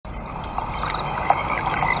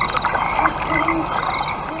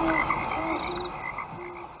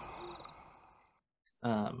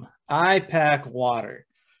I pack water,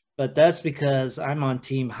 but that's because I'm on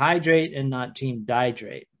team hydrate and not team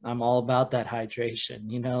dihydrate. I'm all about that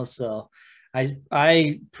hydration, so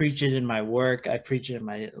I preach it in my work. I preach it in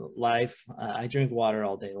my life. I drink water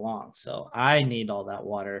all day long. So I need all that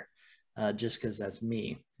water just because that's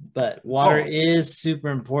me. But water is super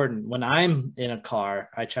important. When I'm in a car,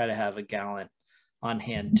 I try to have a gallon on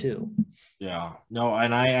hand too. Yeah. No,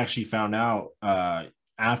 and I actually found out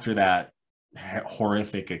after that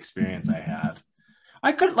horrific experience I had.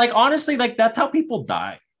 I could honestly that's how people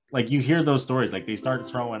die. Like you hear those stories, like they start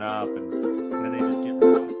throwing up and then they just get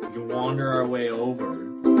lost. We can wander our way over,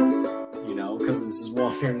 because this is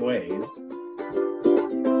Wandering Ways.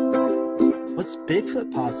 What's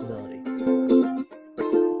Bigfoot possibility?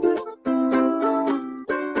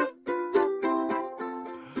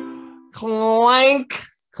 Clank.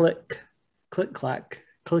 Click, click, clack,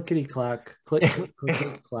 clickety clack, click, click,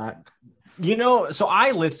 click, clack. So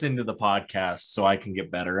I listen to the podcast so I can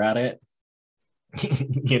get better at it.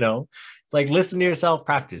 It's like listen to yourself,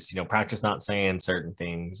 practice, practice not saying certain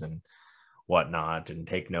things and whatnot and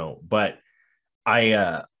take note. But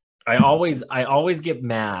I always get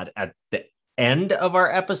mad at the end of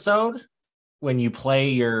our episode when you play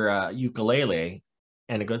your ukulele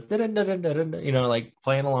and it goes, like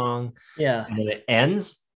playing along. Yeah. And then it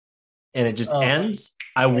ends and it just ends.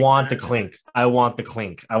 I want the clink. I want the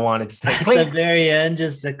clink. I want it to say clink. At the very end,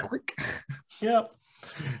 just a click. Yep.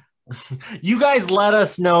 You guys let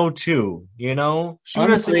us know too, shoot Honestly,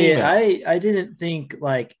 us an email. I didn't think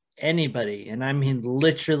like anybody, and I mean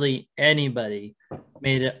literally anybody,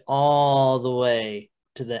 made it all the way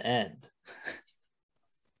to the end.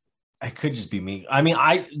 It could just be me. I mean,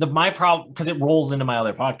 my problem because it rolls into my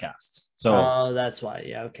other podcasts. So that's why.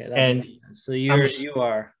 Yeah, okay. And so you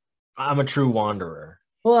are. I'm a true wanderer.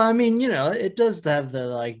 Well, I mean, it does have the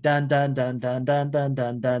like dun dun dun dun dun dun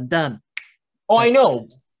dun dun dun. Oh, I know.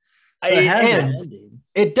 So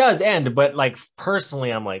it does end, but like personally,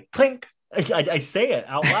 I'm like clink. I say it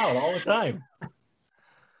out loud all the time.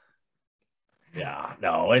 Yeah,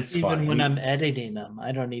 no, it's even fun. when I'm editing them,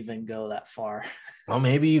 I don't even go that far. Well,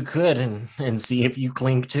 maybe you could and see if you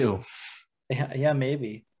clink too. Yeah,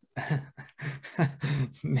 maybe.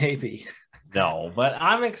 Maybe. No, but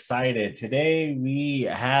I'm excited. Today we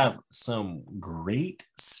have some great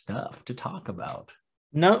stuff to talk about.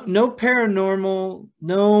 No paranormal,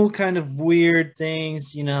 no kind of weird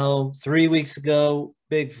things. 3 weeks ago,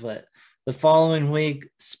 Bigfoot. The following week,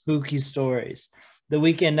 spooky stories. The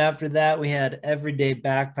weekend after that, we had Everyday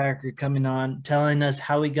Backpacker coming on, telling us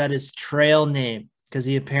how he got his trail name because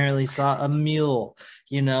he apparently saw a mule.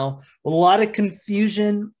 A lot of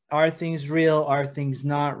confusion. Are things real? Are things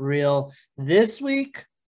not real? This week,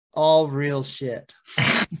 all real shit.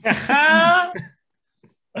 I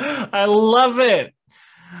love it.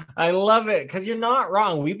 I love it because you're not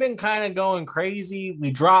wrong. We've been kind of going crazy.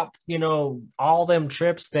 We dropped, all them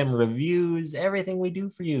trips, them reviews, everything we do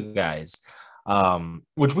for you guys,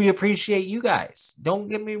 which we appreciate you guys. Don't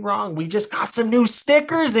get me wrong. We just got some new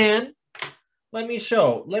stickers in. Let me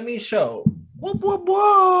show.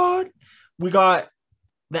 What? We got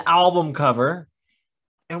the album cover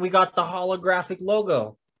and we got the holographic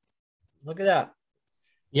logo. Look at that.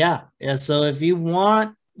 Yeah. So if you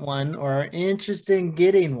want one or are interested in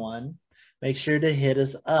getting one, make sure to hit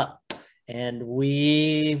us up and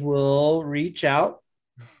we will reach out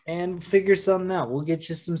and figure something out. We'll get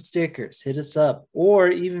you some stickers. Hit us up. Or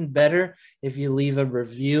even better, if you leave a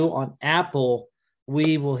review on Apple,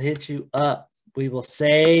 we will hit you up. We will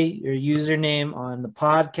say your username on the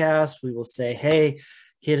podcast. We will say, hey,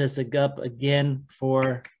 hit us up again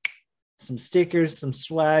for some stickers, some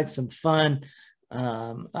swag, some fun.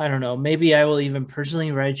 I don't know. Maybe I will even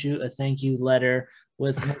personally write you a thank you letter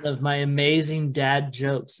with one of my amazing dad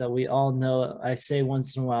jokes that we all know. I say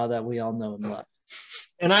once in a while that we all know and love.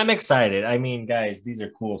 And I'm excited. I mean, guys, these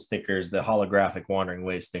are cool stickers. The holographic Wandering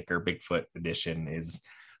Ways sticker, Bigfoot edition, is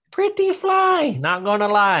pretty fly, not gonna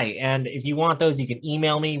lie. And if you want those, you can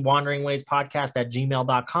email me,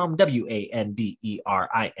 wanderingwayspodcast@gmail.com,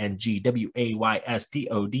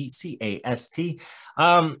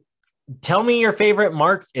 WANDERINGWAYSPODCAST. Tell me your favorite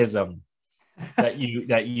Markism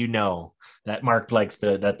that Mark likes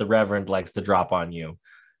that the Reverend likes to drop on you.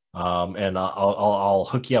 And I'll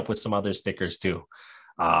hook you up with some other stickers too.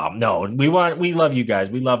 No, we love you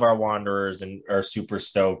guys. We love our wanderers and are super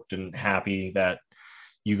stoked and happy that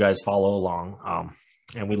you guys follow along.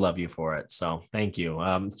 And we love you for it. So thank you.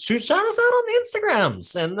 Shout us out on the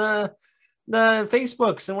Instagrams and the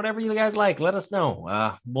Facebooks and whatever you guys like. Let us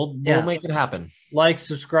know. We'll make it happen. Like,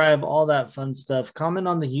 subscribe, all that fun stuff. Comment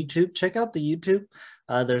on the YouTube. Check out the YouTube.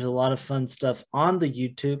 There's a lot of fun stuff on the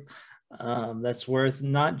YouTube. That's worth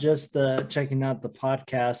not just checking out the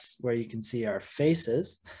podcasts where you can see our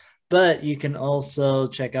faces, but you can also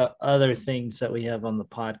check out other things that we have on the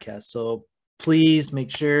podcast. So please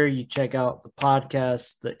make sure you check out the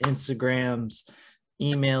podcast, the Instagrams,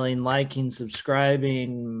 emailing, liking,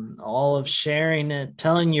 subscribing, all of sharing it,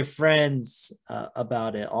 telling your friends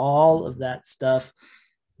about it, all of that stuff.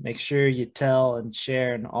 Make sure you tell and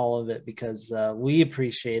share and all of it, because we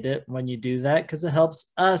appreciate it when you do that, because it helps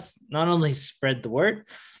us not only spread the word,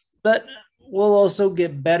 but we'll also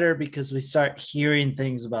get better because we start hearing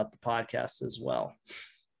things about the podcast as well.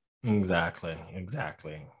 Exactly.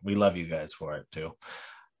 We love you guys for it too.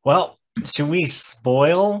 Well, should we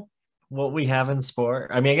spoil what we have in sport?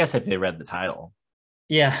 I mean, I guess if they read the title.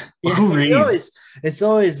 Yeah. Who reads? It's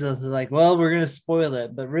always like, well, we're going to spoil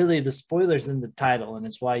it, but really the spoiler's in the title, and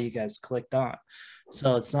it's why you guys clicked on.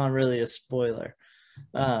 So it's not really a spoiler.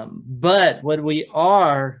 But what we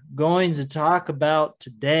are going to talk about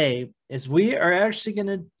today is we are actually going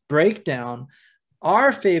to break down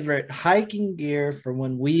our favorite hiking gear for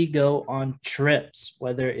when we go on trips,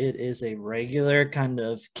 whether it is a regular kind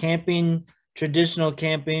of camping, traditional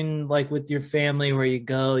camping, like with your family, where you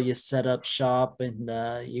go, you set up shop,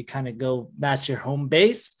 and you kind of go, that's your home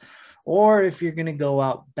base. Or if you're going to go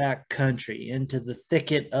out back country into the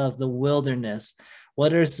thicket of the wilderness,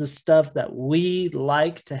 what is the stuff that we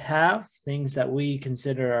like to have, things that we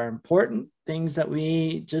consider are important, things that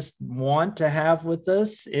we just want to have with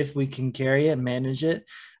us if we can carry it and manage it.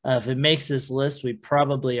 If it makes this list, we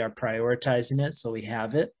probably are prioritizing it, so we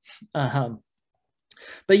have it.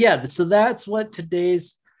 But yeah, so that's what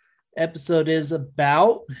today's episode is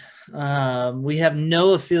about. We have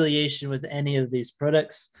no affiliation with any of these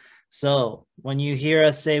products. So when you hear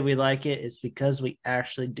us say we like it, it's because we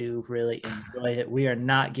actually do really enjoy it. We are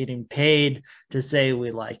not getting paid to say we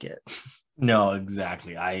like it. No,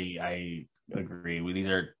 exactly. I agree. These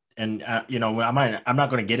are, and I'm not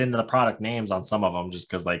going to get into the product names on some of them, just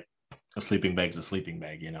because like a sleeping bag's a sleeping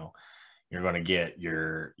bag. You're going to get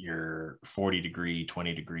your 40 degree,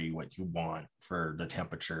 20 degree, what you want for the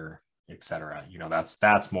temperature, etc.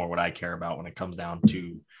 That's more what I care about when it comes down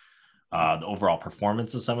to the overall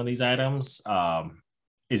performance of some of these items.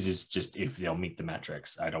 Is just if they'll meet the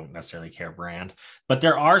metrics. I don't necessarily care brand, but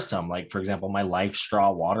there are some, like for example, my Life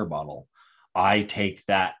Straw water bottle. I take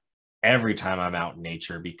that every time I'm out in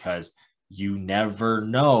nature, because you never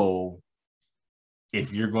know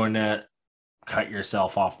if you're going to cut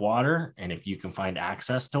yourself off water. And if you can find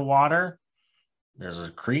access to water, there's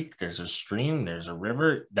a creek, there's a stream, there's a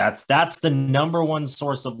river. That's the number one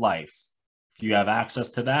source of life. If you have access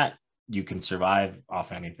to that, you can survive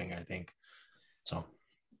off anything, I think. So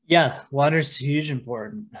yeah, water's huge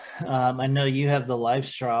important. I know you have the Life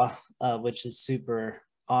Straw, which is super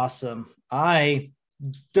awesome. I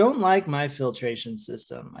don't like my filtration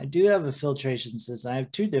system. I do have a filtration system. I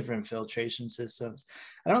have two different filtration systems.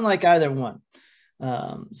 I don't like either one.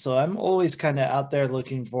 So I'm always kind of out there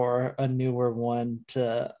looking for a newer one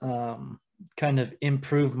to kind of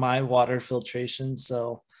improve my water filtration.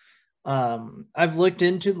 So I've looked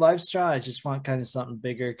into Life Straw. I just want kind of something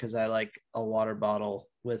bigger because I like a water bottle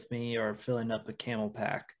with me, or filling up a camel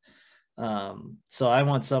pack. So I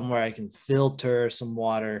want somewhere I can filter some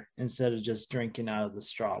water instead of just drinking out of the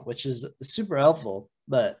straw, which is super helpful,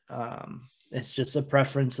 but it's just a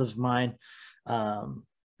preference of mine.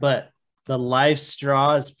 But the Life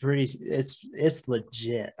Straw is it's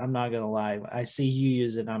legit. I'm not gonna lie. I see you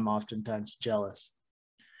use it, I'm oftentimes jealous.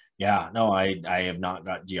 yeah, no, I have not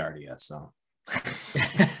got Giardia, so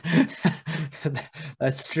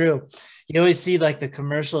That's true. You always see like the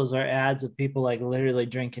commercials or ads of people like literally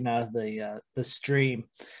drinking out of the stream.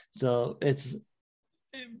 So it's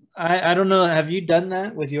I don't know. Have you done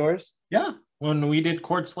that with yours? yeah. When we did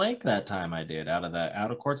Quartz Lake that time, I did out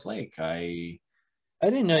of Quartz Lake. I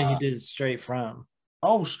didn't know you did it straight from.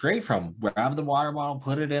 Oh, straight from, grab the water bottle,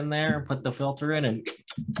 put it in there, put the filter in, and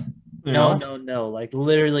No. Like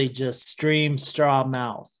literally just stream straw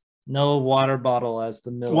mouth. No water bottle as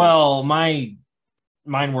the middle. Well, mine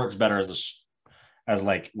works better as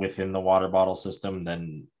like within the water bottle system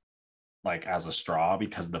than like as a straw,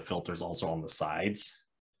 because the filter's also on the sides.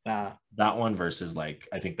 That one versus like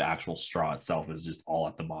I think the actual straw itself is just all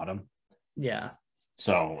at the bottom. Yeah.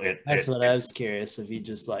 So that's what I was curious if you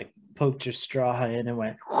just like poked your straw in and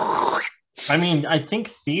went. I mean, I think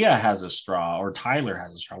Thea has a straw, or Tyler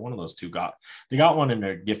has a straw. One of those two got one in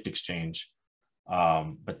their gift exchange.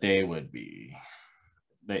 But they would be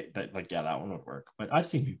like, yeah, that one would work. But I've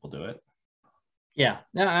seen people do it. Yeah,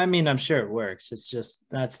 I mean, I'm sure it works. It's just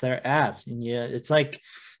that's their ad, and yeah, it's like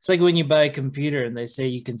when you buy a computer and they say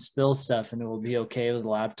you can spill stuff and it will be okay with a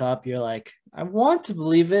laptop. You're like, I want to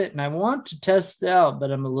believe it and I want to test it out,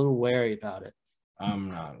 but I'm a little wary about it. I'm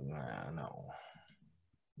not, no.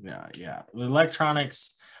 Yeah, yeah.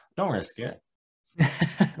 Electronics, don't risk it.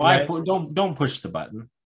 Why Right? don't push the button.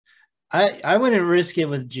 I wouldn't risk it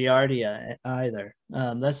with Giardia either.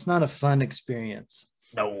 That's not a fun experience.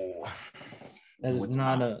 No. That No, is it's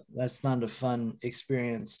not not. a fun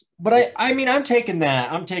experience. But I mean, I'm taking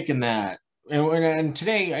that. I'm taking that. And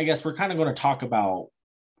today, I guess we're kind of going to talk about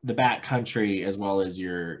the backcountry as well as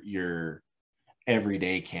your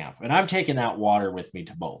everyday camp. And I'm taking that water with me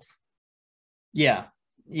to both. Yeah,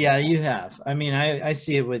 yeah, you have. I mean, I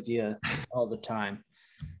see it with you all the time.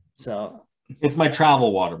 So It's my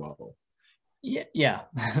travel water bottle. yeah,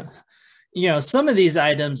 yeah. Some of these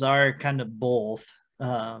items are kind of both.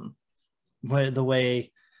 The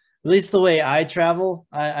way, at least the way I travel,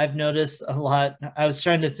 I've noticed a lot. I was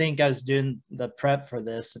trying to think, I was doing the prep for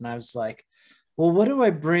this, and I was like, well, what do I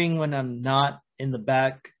bring when I'm not in the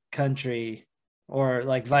back country, or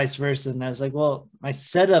like vice versa? And I was like, well, my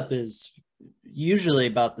setup is usually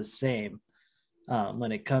about the same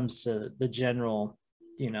when it comes to the general,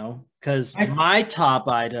 because I, my top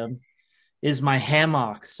item is my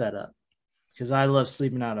hammock setup because I love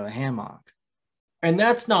sleeping out of a hammock. and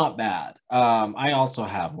that's not bad. I also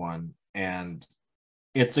have one, and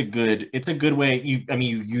it's a good way. I mean,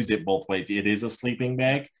 you use it both ways. It is a sleeping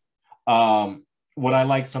bag. What I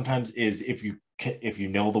like sometimes is if you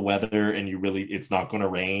know the weather and you really it's not going to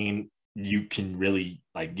rain, you can really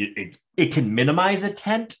like it can minimize a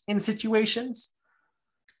tent in situations.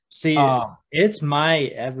 See, Um, it's my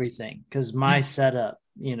everything because my setup,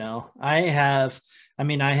 I have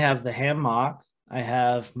the hammock, I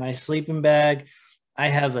have my sleeping bag, I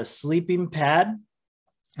have a sleeping pad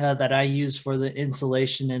that I use for the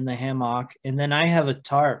insulation in the hammock. And then I have a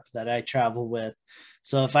tarp that I travel with.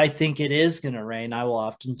 So if I think it is going to rain, I will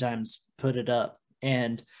oftentimes put it up.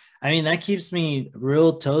 And I mean, that keeps me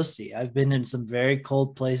real toasty. I've been in some very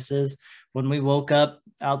cold places. When we woke up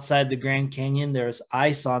outside the Grand Canyon, there was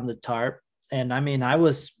ice on the tarp. And I mean, I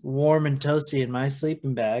was warm and toasty in my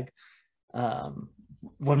sleeping bag. Um,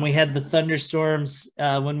 when we had the thunderstorms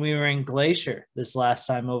when we were in Glacier this last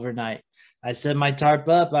time overnight, I set my tarp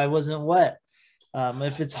up. I wasn't wet.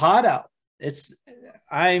 If it's hot out,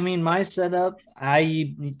 I mean, my setup,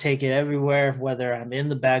 I take it everywhere, whether I'm in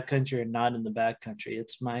the backcountry or not in the backcountry.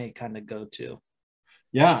 It's my kind of go-to.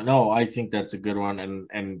 yeah, no, I think that's a good one,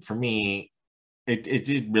 and for me,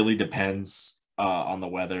 it really depends on the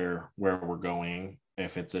weather where we're going.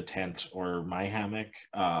 If it's a tent or my hammock,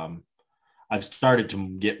 I've started to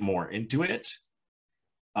get more into it.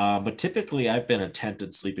 But typically, I've been a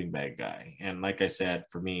tented sleeping bag guy, and like I said,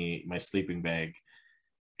 for me, my sleeping bag,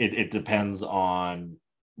 it depends on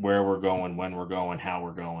where we're going, when we're going, how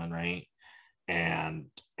we're going, right? And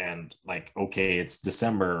and like, okay, it's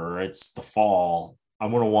December or it's the fall,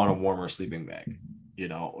 I'm gonna want a warmer sleeping bag.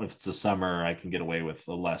 If it's the summer, I can get away with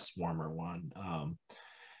a less warmer one.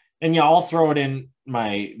 And yeah, I'll throw it in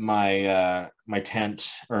my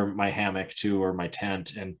tent or my hammock too, or my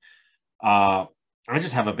tent, and uh, I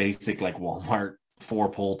just have a basic like Walmart 4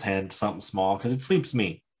 pole tent, something small, because it sleeps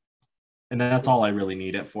me, and that's all I really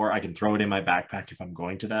need it for. I can throw it in my backpack if I'm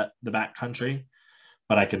going to the back country,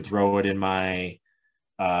 but I can throw it in my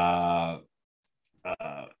uh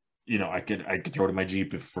uh I could throw it in my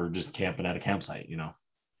Jeep if we're just camping at a campsite.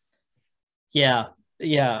 Yeah,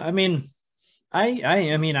 yeah. I mean,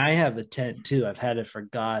 I have a tent too. I've had it for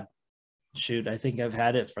God, shoot, I think I've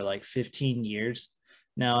had it for like 15 years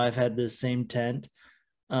now. I've had this same tent.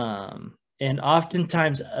 And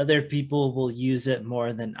oftentimes other people will use it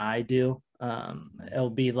more than I do. It'll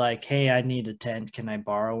be like, hey, I need a tent. Can I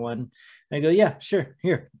borrow one? And I go, yeah, sure.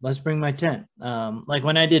 Here, let's bring my tent. Like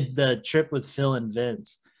when I did the trip with Phil and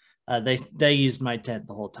Vince, they used my tent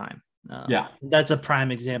the whole time. Yeah. That's a prime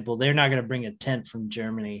example. They're not going to bring a tent from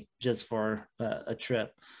Germany just for a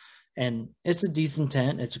trip. And it's a decent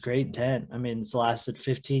tent. It's a great tent. I mean, it's lasted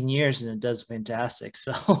 15 years and it does fantastic.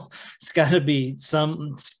 So it's got to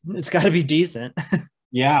be decent.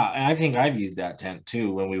 Yeah, I think I've used that tent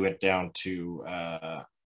too when we went down to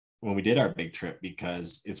when we did our big trip,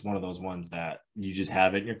 because it's one of those ones that you just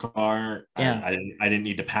have it in your car. I, Yeah. I didn't I didn't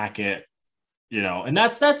need to pack it. And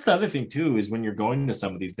that's the other thing too, is when you're going to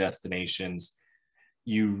some of these destinations,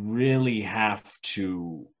 you really have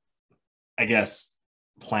to, I guess,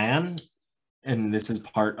 plan. And this is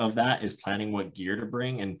part of that, is planning what gear to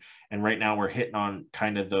bring. And right now we're hitting on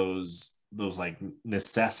kind of those like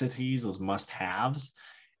necessities, those must haves.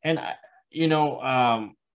 And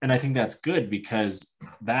And I think that's good because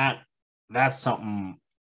that's something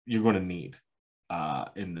you're going to need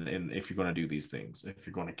in if you're going to do these things, if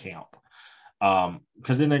you're going to camp.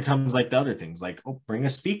 Because then there comes like the other things, like, oh, bring a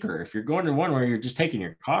speaker. If you're going to one where you're just taking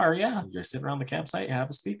your car, yeah, you're sitting around the campsite, you have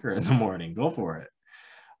a speaker in the morning, go for it.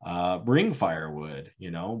 Bring firewood,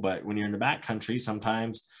 but when you're in the backcountry,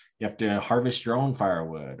 sometimes you have to harvest your own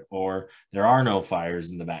firewood, or there are no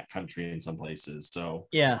fires in the backcountry in some places. So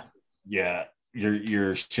Yeah.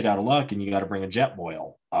 You're shit out of luck, and you got to bring a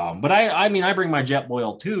Jetboil. But I mean, I bring my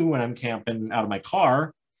Jetboil too when I'm camping out of my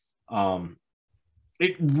car.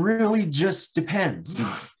 It really just depends.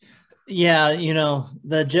 Yeah,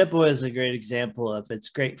 the Jetboil is a great example of it's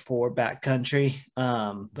great for backcountry.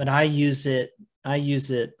 But I use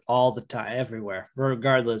it all the time, everywhere,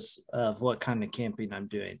 regardless of what kind of camping I'm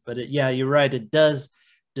doing. But yeah, you're right. It does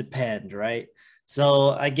depend, right? So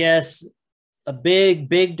I guess a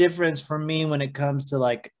big difference for me when it comes to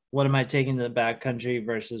like, what am I taking to the backcountry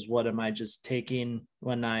versus what am I just taking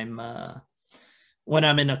when I'm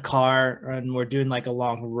in a car and we're doing like a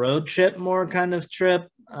long road trip, more kind of trip.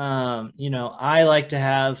 I like to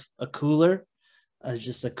have a cooler,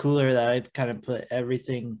 just a cooler that I kind of put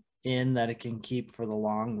everything in that it can keep for the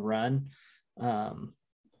long run.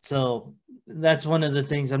 So that's one of the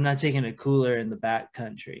things. I'm not taking a cooler in the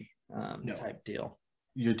backcountry No. type deal.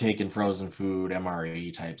 You're taking frozen food,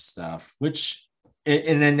 MRE type stuff,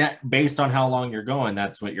 and then that, based on how long you're going,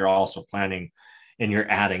 that's what you're also planning, and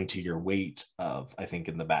you're adding to your weight of, I think,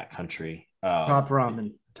 in the backcountry. Top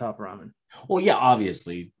ramen. Well, yeah,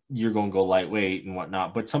 obviously you're going to go lightweight and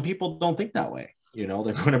whatnot, but some people don't think that way. They're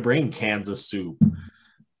going to bring cans of soup.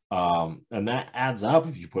 And that adds up.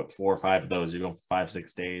 If you put 4 or 5 of those, you're going for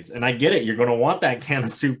 5-6 days. And I get it. You're going to want that can of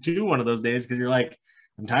soup too one of those days, because you're like,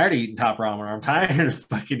 I'm tired of eating top ramen, or I'm tired of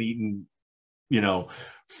fucking eating,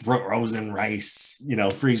 frozen rice,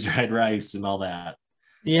 freeze-dried rice and all that.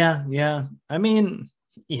 Yeah. I mean,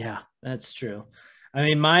 yeah, that's true. I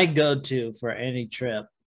mean, my go-to for any trip,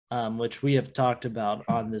 which we have talked about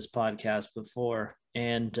on this podcast before,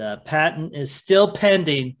 and patent is still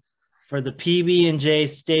pending for the PB&J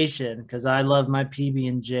station, because I love my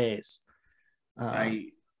PB&Js.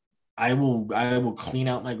 I will clean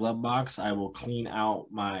out my glove box. I will clean out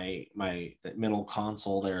my middle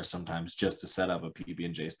console there sometimes just to set up a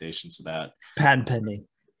PB&J station, so that patent pending.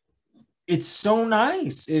 It's so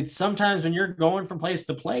nice. It's sometimes when you're going from place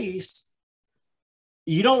to place,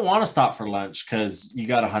 you don't want to stop for lunch because you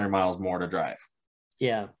got 100 miles more to drive.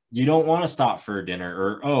 Yeah. You don't want to stop for dinner,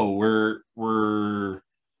 or, oh, we're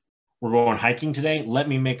going hiking today. Let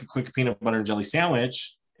me make a quick peanut butter and jelly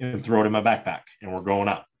sandwich and throw it in my backpack, and we're going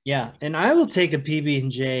up. Yeah, and I will take a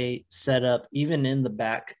PB&J setup even in the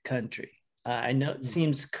back country. I know it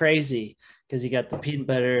seems crazy because you got the peanut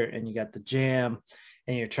butter and you got the jam,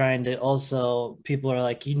 and you're trying to also, people are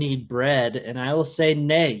like, you need bread. And I will say,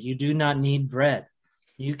 nay, you do not need bread.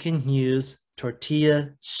 You can use tortilla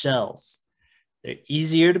shells. They're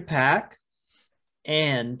easier to pack,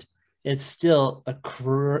 and it's still a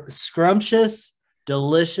scrumptious,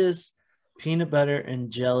 delicious peanut butter and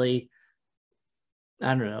jelly.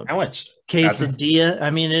 I don't know. Sandwich. Quesadilla. I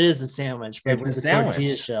mean, it is a sandwich, but with a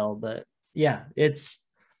tortilla shell. But yeah, it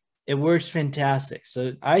works fantastic.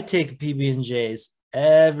 So I take PB&Js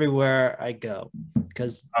everywhere I go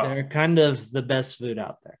because they're kind of the best food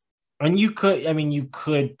out there. And you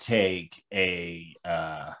could take a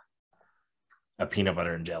peanut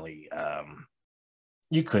butter and jelly.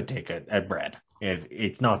 You could take a bread if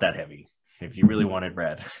it's not that heavy. If you really wanted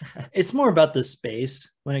bread. It's more about the space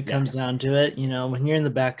when it comes down to it. When you're in the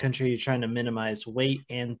backcountry, you're trying to minimize weight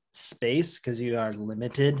and space because you are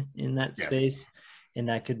limited in that space, and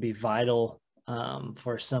that could be vital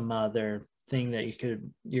for some other thing that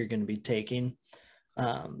you're going to be taking.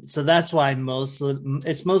 So that's why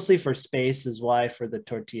it's mostly for space, is why for the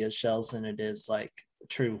tortilla shells, than it is like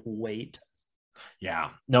true weight. Yeah,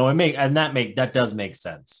 no, that does make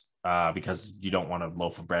sense because you don't want a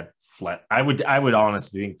loaf of bread flat. I would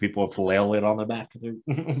honestly think people would flail it on the back of their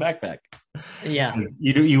backpack. Yeah,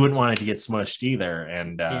 you wouldn't want it to get smushed either,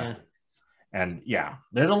 and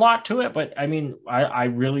there's a lot to it. But I mean, I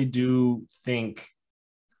really do think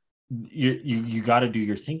you got to do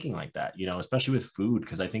your thinking like that, especially with food,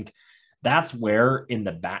 because I think that's where in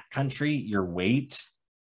the backcountry your weight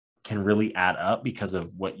can really add up because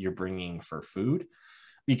of what you're bringing for food.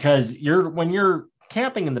 Because when you're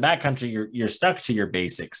camping in the backcountry, you're stuck to your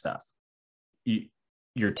basic stuff.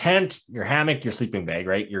 Your tent, your hammock, your sleeping bag,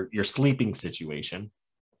 right? Your sleeping situation.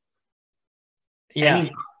 Yeah.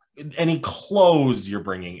 Any clothes you're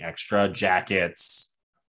bringing extra, jackets,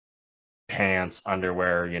 pants,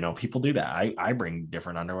 underwear. You know, people do that. I bring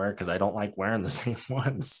different underwear because I don't like wearing the same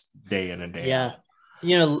ones day in and day Yeah. out.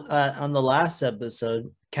 You know, on the last episode,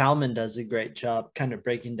 Calman does a great job kind of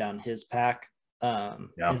breaking down his pack Yeah.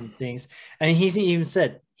 and things. And he even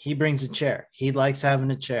said he brings a chair. He likes having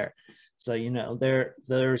a chair. So, you know,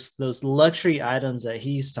 there's those luxury items that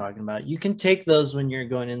he's talking about. You can take those when you're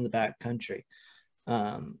going in the back country.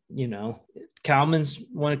 You know,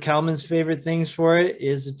 one of Calman's favorite things for it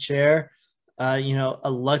is a chair. You know,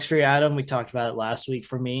 a luxury item. We talked about it last week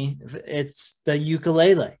for me. It's the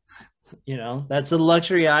ukulele. You know, that's a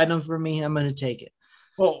luxury item for me. I'm going to take it.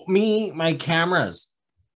 Well, my cameras.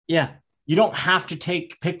 Yeah. You don't have to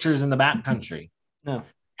take pictures in the backcountry. No.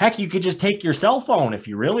 Heck, you could just take your cell phone if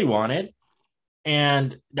you really wanted.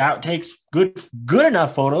 And that takes good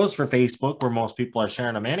enough photos for Facebook where most people are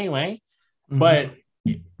sharing them anyway. Mm-hmm. But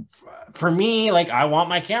for me, like, I want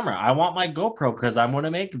my camera. I want my GoPro because I'm going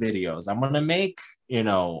to make videos. I'm going to make, you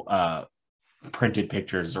know, printed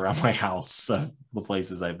pictures around my house, the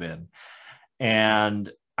places I've been.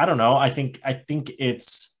 And I don't know. I think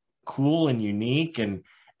it's cool and unique, and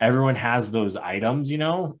everyone has those items, you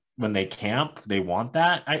know, when they camp, they want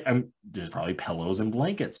that. There's probably pillows and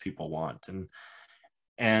blankets people want.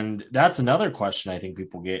 And that's another question I think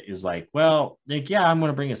people get is like, well, like, yeah, I'm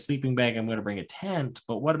going to bring a sleeping bag. I'm going to bring a tent,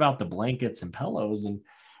 but what about the blankets and pillows? And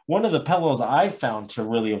one of the pillows I found to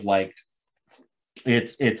really have liked,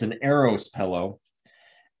 it's an Aeros pillow,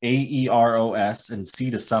 Aeros, and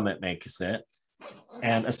Sea to Summit makes it.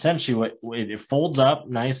 And essentially it folds up,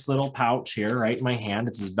 nice little pouch here, right in my hand.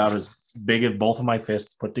 It's about as big as both of my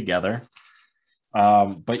fists put together.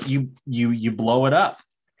 But you blow it up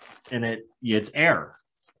and it's air.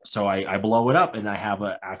 So I blow it up and I have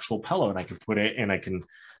an actual pillow, and I can put it, and I can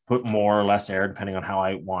put more or less air depending on how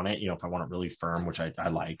I want it. You know, if I want it really firm, which I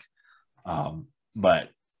like. But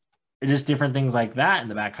just different things like that in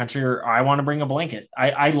the backcountry, or I want to bring a blanket.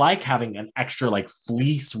 I like having an extra like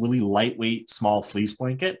fleece, really lightweight, small fleece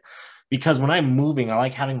blanket, because when I'm moving, I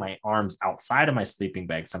like having my arms outside of my sleeping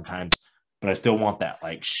bag sometimes, but I still want that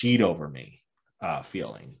like sheet over me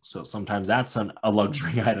feeling. So sometimes that's a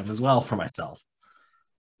luxury item as well for myself.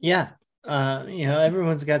 Yeah. You know,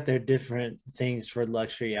 everyone's got their different things for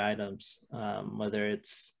luxury items, whether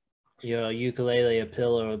it's, you know, ukulele, a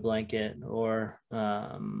pillow, a blanket, or you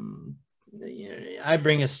know, I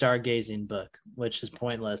bring a stargazing book, which is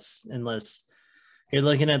pointless unless you're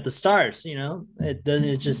looking at the stars. You know,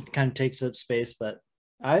 it just kind of takes up space, but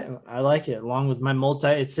I like it, along with my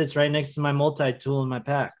it sits right next to my multi-tool in my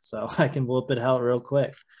pack, so I can whip it out real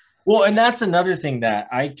quick. Well, and that's another thing that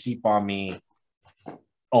I keep on me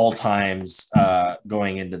all times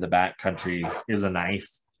going into the backcountry is a knife.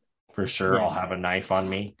 For sure. Yeah. I'll have a knife on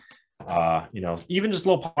me. You know, even just a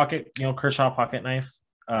little pocket, you know, Kershaw pocket knife,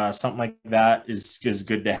 something like that is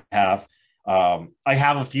good to have. I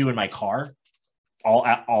have a few in my car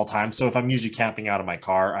at all times. So if I'm usually camping out of my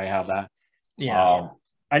car, I have that. Yeah.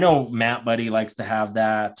 I know Matt Buddy likes to have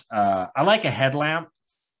that. I like a headlamp.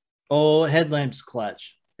 Oh, headlamp's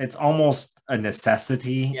clutch. It's almost a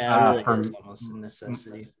necessity. Yeah, really for almost a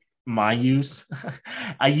necessity. My use.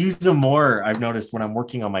 I use them more. I've noticed when I'm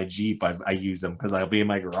working on my Jeep, I use them because I'll be in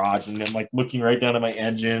my garage and I'm like looking right down at my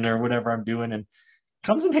engine or whatever I'm doing, and it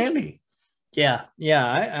comes in handy. Yeah.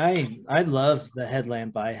 I love the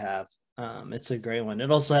headlamp I have. It's a great one. It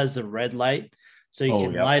also has the red light, so you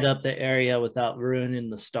can light up the area without ruining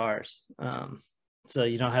the stars. So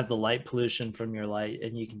you don't have the light pollution from your light,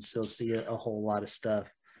 and you can still see a whole lot of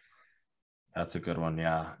stuff. That's a good one.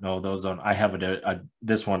 Yeah. No, those don't. I have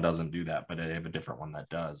this one doesn't do that, but I have a different one that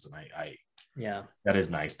does. And yeah, that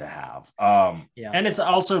is nice to have. Yeah. And it's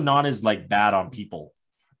also not as like bad on people.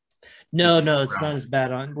 No, it's not as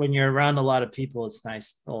bad on when you're around a lot of people. It's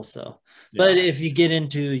nice also. Yeah. But if you get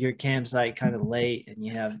into your campsite kind of late and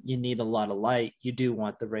you need a lot of light, you do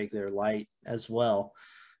want the regular light as well.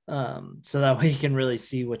 So that way you can really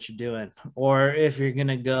see what you're doing. Or if you're going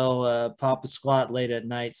to go pop a squat late at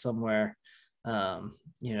night somewhere,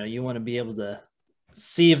 you know, you want to be able to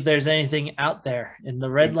see if there's anything out there. And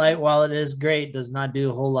the red light, while it is great, does not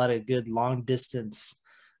do a whole lot of good long distance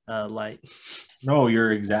light. No,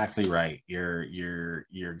 you're exactly right. You're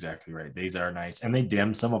exactly right. These are nice, and they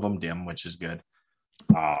dim. Some of them dim, which is good.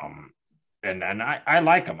 And I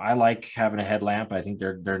like them. I like having a headlamp. I think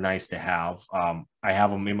they're nice to have. I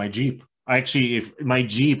have them in my Jeep. If my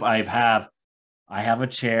Jeep, I have a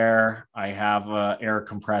chair, I have a air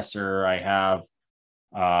compressor, I have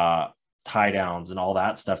tie downs and all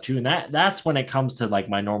that stuff too. And that's when it comes to like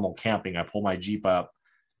my normal camping. I pull my Jeep up.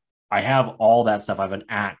 I have all that stuff. I have an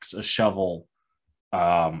axe, a shovel,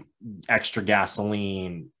 extra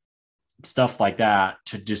gasoline, stuff like that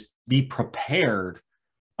to just be prepared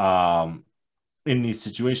um, in these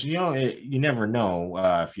situations. You never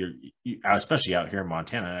know if especially out here in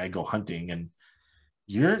Montana. I go hunting, and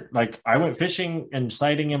you're like, I went fishing and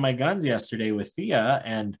sighting in my guns yesterday with Thea,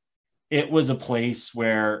 and it was a place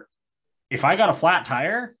where if I got a flat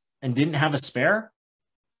tire and didn't have a spare,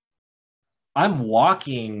 I'm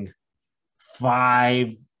walking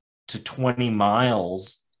 5 to 20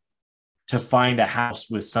 miles to find a house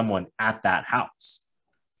with someone at that house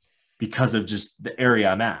because of just the area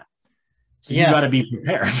I'm at. So you got to be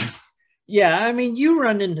prepared. Yeah, I mean, you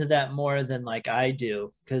run into that more than like I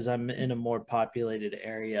do because I'm in a more populated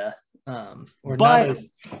area, or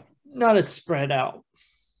not as spread out.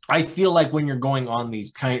 I feel like when you're going on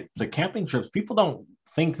these the camping trips, people don't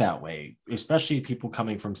think that way, especially people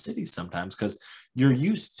coming from cities sometimes, because you're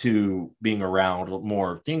used to being around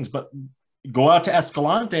more things. But go out to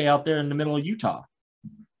Escalante out there in the middle of Utah.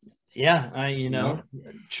 Yeah,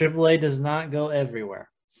 AAA does not go everywhere.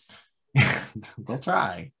 They'll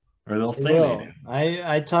try, or they'll say they do.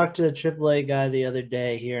 I talked to a AAA guy the other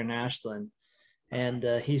day here in Ashland, and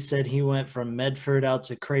he said he went from Medford out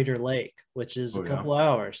to Crater Lake, which is a couple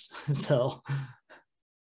hours. So,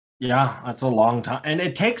 yeah, that's a long time, and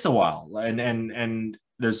it takes a while, and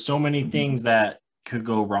there's so many things that could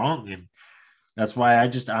go wrong, and that's why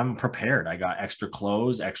I'm prepared. I got extra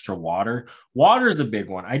clothes, extra water. Water is a big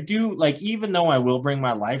one. I do, like, even though I will bring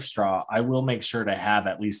my life straw, I will make sure to have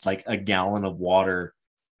at least like a gallon of water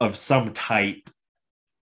of some type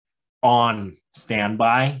on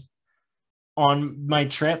standby on my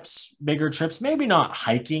trips, bigger trips. Maybe not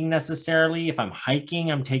hiking necessarily. If I'm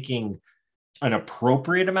hiking, I'm taking an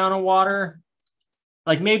appropriate amount of water,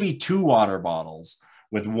 like maybe 2 water bottles,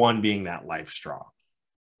 with one being that life straw.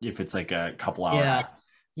 If it's like a couple hours. Yeah,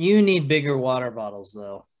 you need bigger water bottles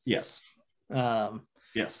though. Yes.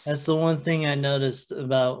 Yes. That's the one thing I noticed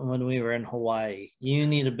about when we were in Hawaii. You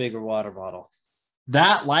need a bigger water bottle.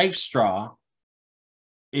 That life straw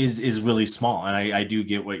is really small, and I do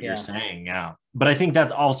get what you're saying. Yeah, but I think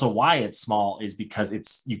that's also why it's small, is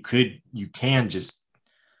because you can just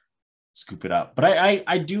scoop it up. But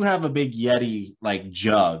I do have a big Yeti like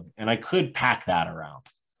jug, and I could pack that around.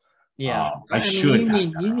 Yeah, should.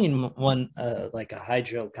 You need one like a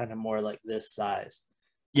hydro, kind of more like this size.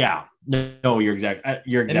 Yeah, no, you're exactly.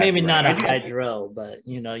 And maybe not a hydro, but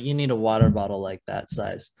you need a water bottle like that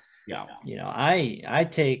size. Yeah, I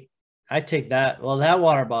take that. Well, that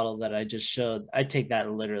water bottle that I just showed, I take that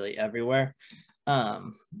literally everywhere.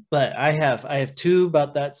 But I have 2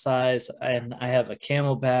 about that size, and I have a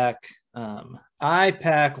CamelBak. I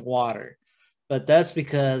pack water. But that's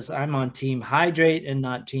because I'm on team hydrate and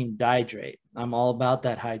not team dihydrate. I'm all about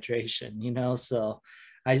that hydration, so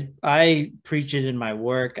I preach it in my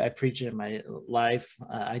work. I preach it in my life.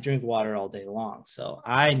 I drink water all day long. So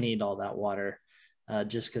I need all that water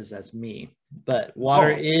just because that's me. But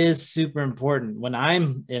water is super important. When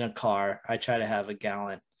I'm in a car, I try to have a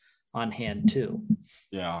gallon on hand too.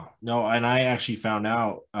 Yeah, no, and I actually found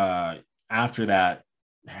out after that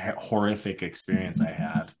horrific experience I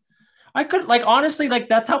had, I could, like, honestly, like,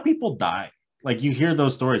 that's how people die. Like, you hear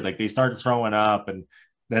those stories, like they start throwing up and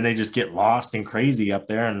then they just get lost and crazy up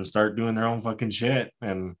there and start doing their own fucking shit.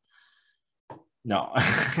 And no.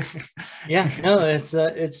 Yeah, no,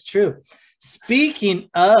 it's true. Speaking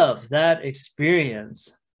of that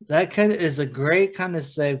experience, that kind of is a great kind of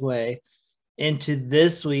segue into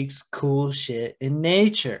this week's cool shit in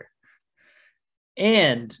nature.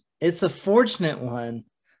 And it's a fortunate one.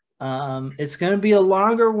 It's going to be a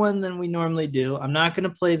longer one than we normally do. I'm not going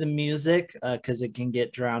to play the music because it can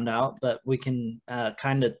get drowned out, but we can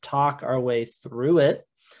kind of talk our way through it.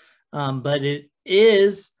 But it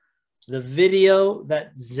is the video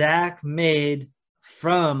that Zach made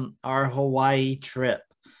from our Hawaii trip.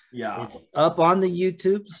 Yeah. It's up on the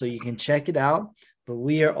YouTube, so you can check it out. But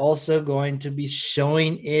we are also going to be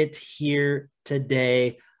showing it here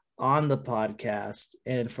today on the podcast.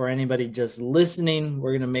 And for anybody just listening,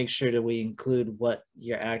 we're going to make sure that we include what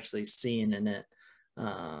you're actually seeing in it.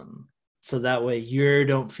 So that way you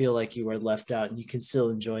don't feel like you were left out and you can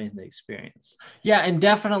still enjoy the experience. Yeah, and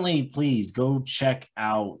definitely please go check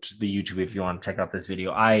out the YouTube if you want to check out this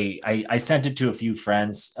video. I sent it to a few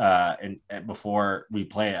friends and before we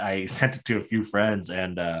play it, I sent it to a few friends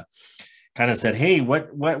and kind of said, hey,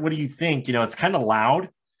 what do you think? It's kind of loud.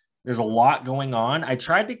 There's a lot going on. I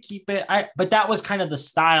tried to keep it, but that was kind of the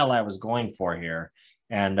style I was going for here.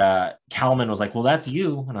 And Kalman was like, well, that's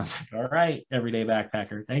you. And I was like, all right, everyday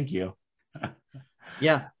backpacker. Thank you.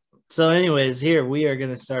 Yeah. So anyways, here we are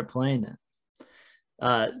going to start playing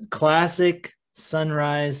it. Classic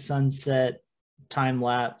sunrise, sunset time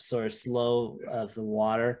lapse or slow of the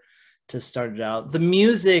water to start it out. The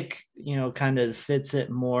music, kind of fits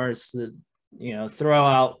it more. So throw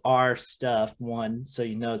out our stuff one, so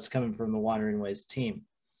it's coming from the Wandering Ways team.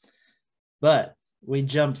 But we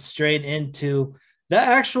jumped straight into the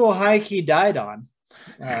actual hike he died on.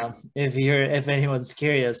 If anyone's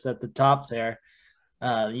curious, at the top there,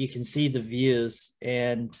 you can see the views,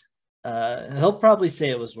 and he'll probably say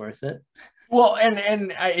it was worth it. Well,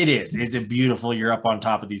 and it is. It's a beautiful. You're up on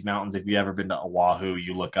top of these mountains. If you ever been to Oahu,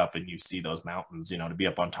 you look up and you see those mountains. To be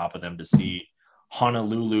up on top of them, to see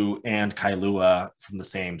Honolulu and Kailua from the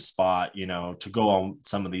same spot. To go on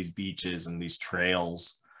some of these beaches and these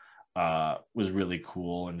trails was really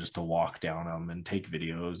cool, and just to walk down them and take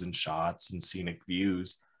videos and shots and scenic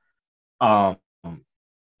views. I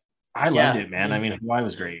loved it, man. I mean, Hawaii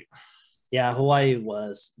was great. Yeah, Hawaii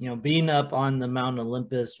was, being up on the Mount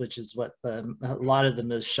Olympus, which is what a lot of the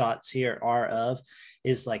most shots here are of,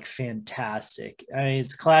 is like fantastic. I mean,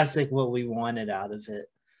 it's classic what we wanted out of it.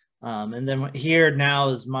 And then here now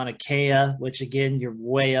is Mauna Kea, which again, you're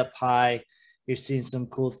way up high. You're seeing some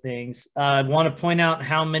cool things. I want to point out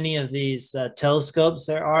how many of these telescopes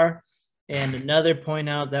there are. And another point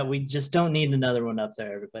out that we just don't need another one up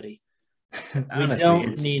there, everybody. Honestly,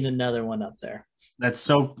 don't need another one up there. That's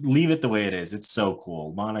so, leave it the way it is. It's so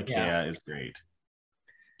cool. Mauna Kea is great.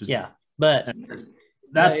 But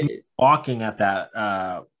that's walking at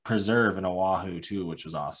that preserve in Oahu too, which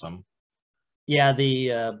was awesome. Yeah,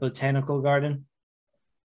 the botanical garden.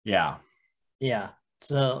 Yeah.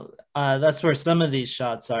 So that's where some of these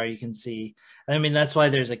shots are. You can see. I mean, that's why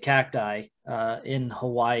there's a cacti in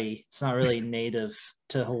Hawaii. It's not really native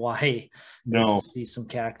to Hawaii. No, see some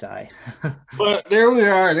cacti. But there we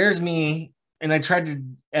are. There's me. And I tried to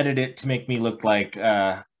edit it to make me look like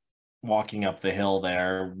walking up the hill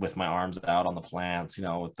there with my arms out on the plants,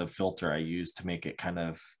 with the filter I used to make it kind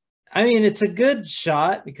of. I mean, it's a good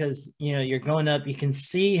shot because, you're going up. You can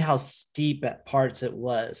see how steep at parts it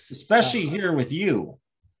was. Especially here with you.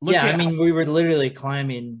 I mean, we were literally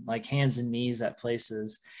climbing like hands and knees at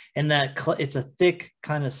places. And it's a thick,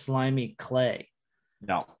 kind of slimy clay.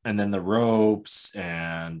 No. And then the ropes,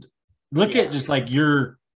 and look at just like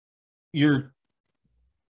you're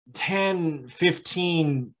 10,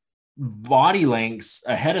 15 body lengths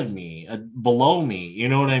ahead of me, below me. You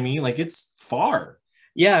know what I mean? Like, it's far.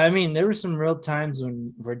 Yeah, I mean, there were some real times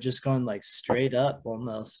when we're just going like straight up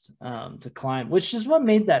almost to climb, which is what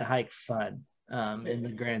made that hike fun in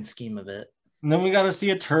the grand scheme of it. And then we got to see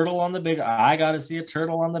a turtle on the I got to see a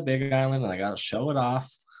turtle on the Big Island, and I got to show it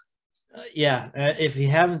off. If you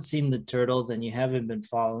haven't seen the turtle, then you haven't been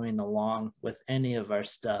following along with any of our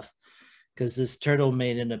stuff, because this turtle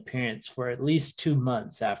made an appearance for at least 2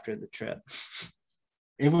 months after the trip.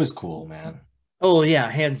 It was cool, man. Oh yeah,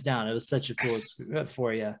 hands down. It was such a cool experience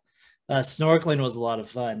for you. Snorkeling was a lot of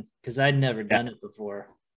fun because I'd never done it before.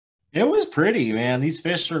 It was pretty, man. These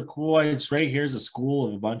fish are cool. It's right here's a school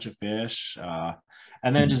of a bunch of fish,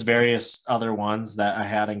 and then just various other ones that I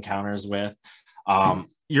had encounters with.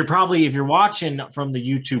 You're probably, if you're watching from the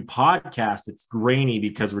YouTube podcast, it's grainy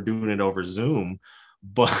because we're doing it over Zoom.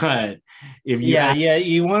 But if you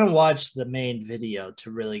you want to watch the main video to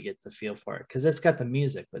really get the feel for it, because it's got the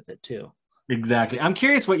music with it too. Exactly. I'm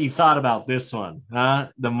curious what you thought about this one, huh?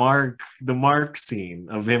 The Mark scene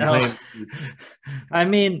of him playing. I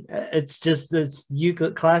mean, it's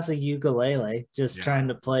classic ukulele, just trying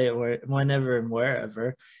to play it whenever and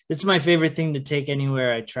wherever. It's my favorite thing to take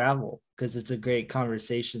anywhere I travel because it's a great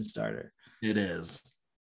conversation starter. It is.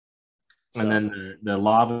 And then the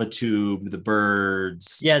lava tube, the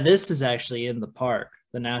birds. Yeah, this is actually in the park,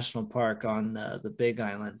 the national park on the Big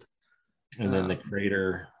Island. And then the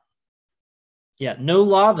crater. Yeah, no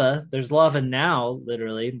lava. There's lava now,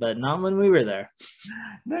 literally, but not when we were there.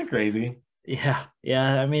 Isn't that crazy? Yeah.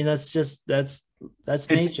 I mean, that's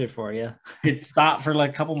nature for you. It stopped for like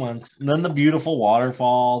a couple months, and then the beautiful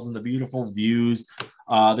waterfalls and the beautiful views.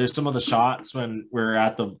 There's some of the shots when we're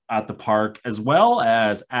at the park, as well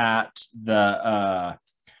as at the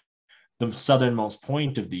southernmost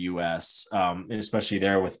point of the U.S., especially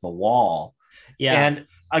there with the wall. Yeah, and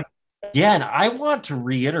again, I want to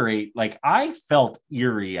reiterate, like, I felt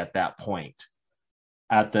eerie at that point,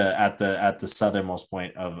 at the southernmost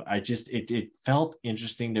point of. It felt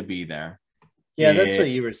interesting to be there. Yeah, that's what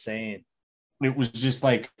you were saying. It was just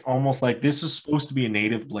like almost like this was supposed to be a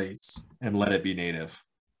native place, and let it be native.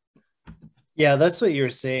 Yeah, that's what you were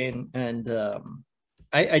saying, and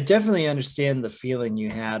I definitely understand the feeling you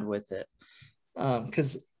had with it,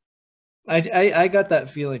 because I got that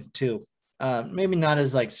feeling too. Maybe not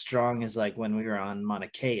as like strong as like when we were on Mauna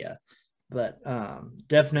Kea, but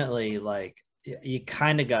definitely like you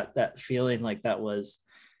kind of got that feeling like that was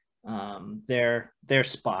their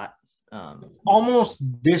spot.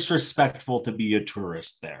 Almost disrespectful to be a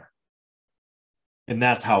tourist there. And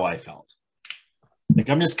that's how I felt. Like,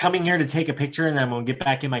 I'm just coming here to take a picture and I'm going to get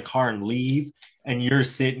back in my car and leave. And you're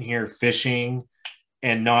sitting here fishing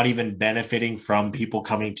and not even benefiting from people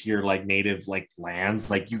coming to your like native like lands.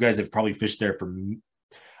 Like, you guys have probably fished there for,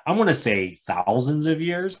 I'm going to say, thousands of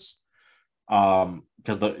years.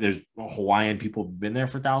 Because there's Hawaiian people have been there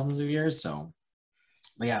for thousands of years. So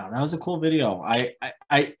yeah, that was a cool video. I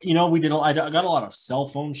I got a lot of cell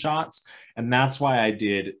phone shots, and that's why I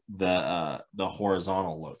did the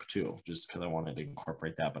horizontal look too, just because I wanted to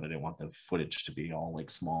incorporate that, but I didn't want the footage to be all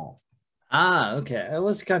like small. Okay. I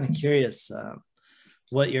was kind of curious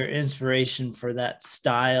what your inspiration for that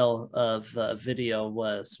style of video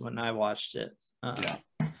was when I watched it. Yeah.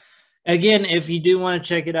 Again, if you do want to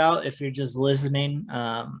check it out, if you're just listening,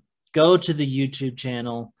 go to the YouTube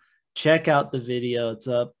channel, check out the video.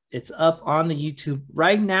 It's up on the YouTube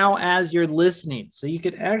right now as you're listening. So you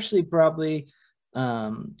could actually probably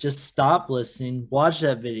just stop listening, watch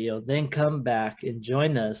that video, then come back and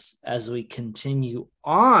join us as we continue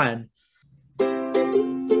on.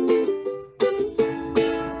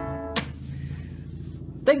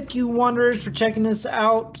 Thank you, Wanderers, for checking us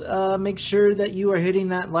out. Make sure that you are hitting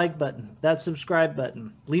that like button, that subscribe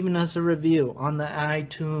button, leaving us a review on the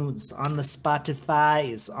iTunes, on the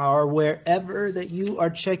Spotify's, or wherever that you are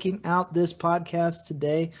checking out this podcast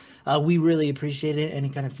today. We really appreciate it. Any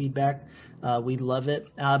kind of feedback, we love it.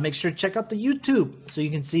 Make sure to check out the YouTube so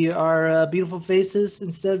you can see our beautiful faces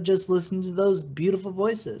instead of just listening to those beautiful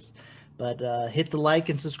voices. But hit the like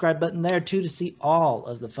and subscribe button there, too, to see all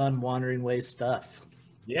of the fun Wandering Ways stuff.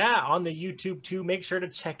 Yeah, on the YouTube too. Make sure to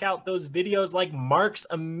check out those videos like Mark's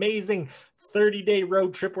amazing 30-day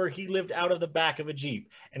road trip where he lived out of the back of a Jeep.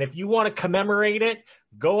 And if you want to commemorate it,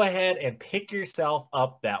 go ahead and pick yourself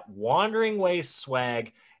up that Wandering Ways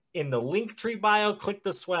swag. In the Linktree bio, click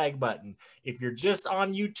the swag button. If you're just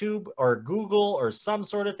on YouTube or Google or some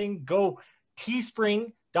sort of thing, go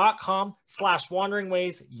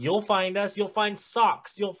teespring.com/wanderingways. You'll find us. You'll find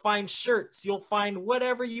socks. You'll find shirts. You'll find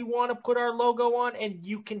whatever you want to put our logo on, and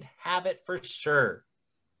you can have it for sure.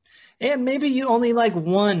 And maybe you only like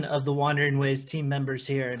one of the Wandering Ways team members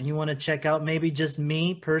here, and you want to check out maybe just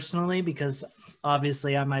me personally, because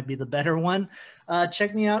obviously I might be the better one.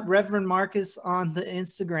 Check me out, Reverend Marcus, on the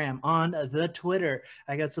Instagram, on the Twitter.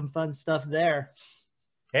 I got some fun stuff there.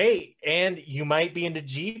 Hey, and you might be into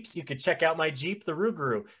Jeeps. You could check out my Jeep, the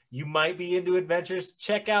Rougarou. You might be into adventures.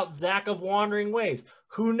 Check out Zach of Wandering Ways.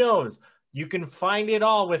 Who knows? You can find it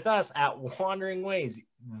all with us at Wandering Ways,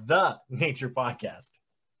 the nature podcast.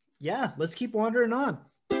 Yeah, let's keep wandering on.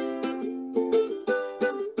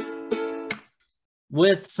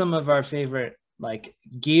 With some of our favorite like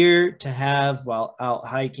gear to have while out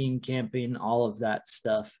hiking, camping, all of that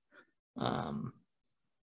stuff.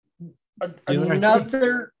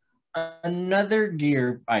 Another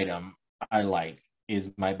gear item I like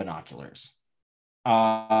is my binoculars.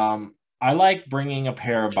 I like bringing a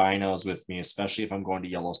pair of binos with me, especially if I'm going to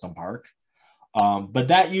Yellowstone Park. But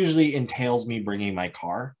that usually entails me bringing my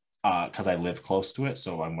car because I live close to it.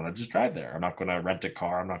 So I'm going to just drive there. I'm not going to rent a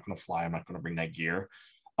car. I'm not going to fly. I'm not going to bring that gear.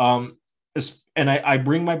 And I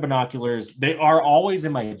bring my binoculars. They are always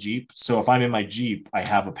in my Jeep. So if I'm in my Jeep, I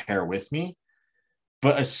have a pair with me.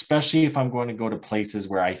 But especially if I'm going to go to places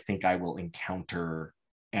where I think I will encounter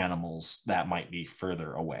animals that might be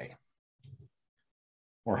further away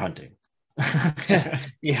or hunting.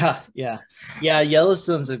 Yeah.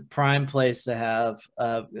 Yellowstone's a prime place to have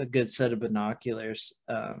a good set of binoculars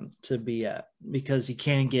to be at, because you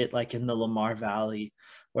can get like in the Lamar Valley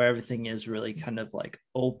where everything is really kind of like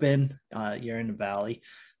open. You're in a valley.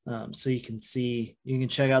 So you can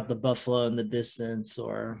check out the buffalo in the distance,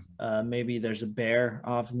 or maybe there's a bear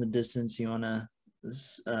off in the distance you want to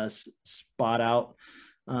spot out.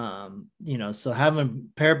 So having a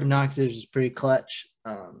pair of binoculars is pretty clutch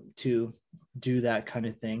to do that kind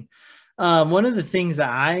of thing. One of the things that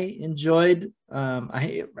I enjoyed,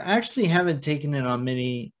 I actually haven't taken it on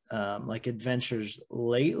many like adventures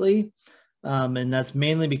lately. And that's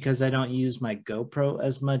mainly because I don't use my GoPro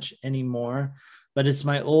as much anymore, but it's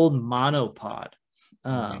my old monopod.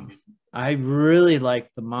 I really like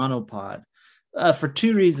the monopod for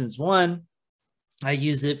two reasons. One, I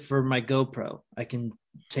use it for my GoPro. I can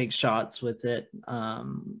take shots with it.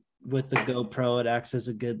 With the GoPro, it acts as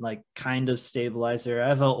a good like kind of stabilizer. I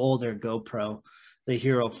have an older GoPro, the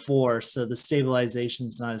Hero 4, so the stabilization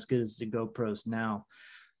is not as good as the GoPros now.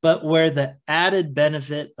 But where the added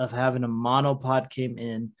benefit of having a monopod came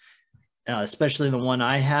in especially the one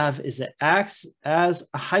I have, is it acts as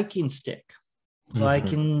a hiking stick. So I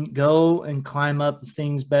can go and climb up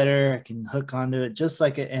things better. I can hook onto it just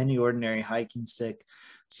like any ordinary hiking stick.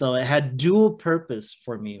 So it had dual purpose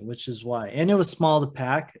for me, which is why. And it was small to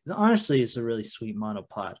pack. Honestly, it's a really sweet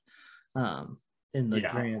monopod in the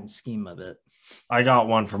grand scheme of it. I got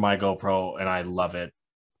one for my GoPro and I love it.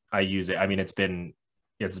 I use it. I mean, it's been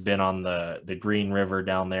on the Green River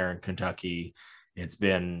down there in Kentucky. It's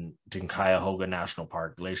been in Cuyahoga National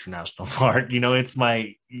Park, Glacier National Park. You know, it's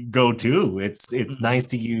my go-to. It's nice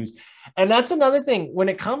to use. And that's another thing when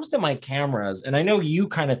it comes to my cameras. And I know you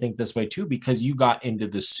kind of think this way too, because you got into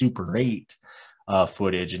the Super 8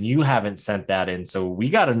 footage and you haven't sent that in. So we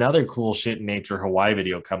got another cool shit in nature Hawaii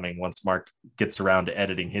video coming once Mark gets around to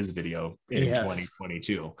editing his video in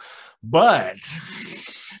 2022. But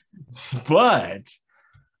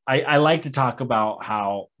I like to talk about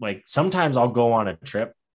how, like, sometimes I'll go on a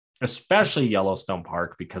trip, especially Yellowstone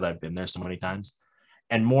Park, because I've been there so many times.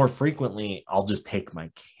 And more frequently, I'll just take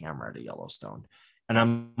my camera to Yellowstone. And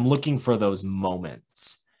I'm looking for those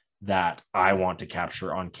moments that I want to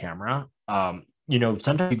capture on camera. You know,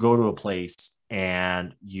 sometimes you go to a place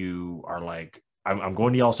and you are like, I'm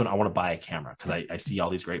going to Yellowstone. I want to buy a camera because I see all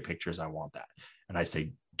these great pictures. I want that. And I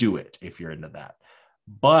say, do it if you're into that.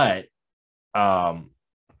 But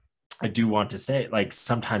I do want to say, like,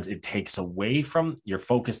 sometimes it takes away from, you're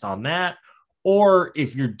focused on that. Or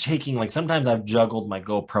if you're taking, like, sometimes I've juggled my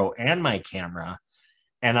GoPro and my camera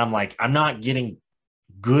and I'm like, I'm not getting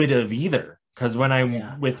good of either. Because when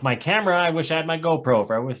I'm with my camera, I wish I had my GoPro. If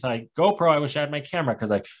I'm with my GoPro, I wish I had my camera. Because,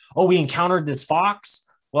 like, oh, we encountered this fox.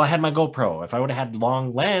 Well, I had my GoPro. If I would have had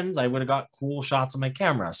long lens, I would have got cool shots of my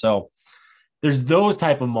camera. So there's those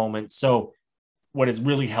type of moments. So what has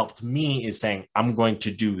really helped me is saying, I'm going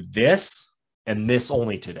to do this and this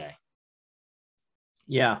only today.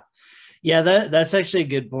 Yeah. Yeah, that's actually a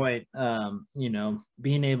good point. You know,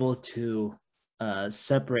 being able to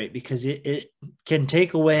separate, because it can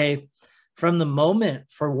take away from the moment,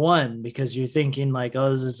 for one, because you're thinking like,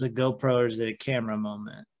 oh, is this a GoPro or is it a camera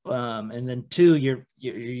moment? And then two,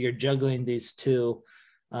 you're juggling these two,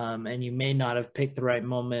 and you may not have picked the right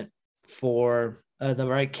moment for the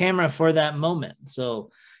right camera for that moment.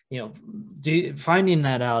 So, you know, finding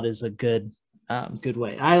that out is a good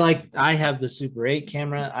way. I have the Super 8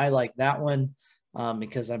 camera. I like that one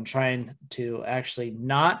because I'm trying to actually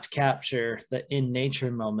not capture the in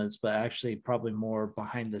nature moments, but actually probably more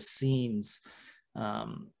behind the scenes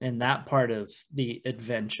in that part of the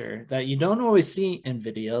adventure that you don't always see in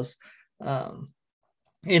videos.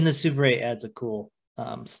 In the Super 8 adds a cool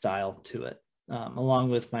style to it. Along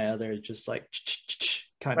with my other just like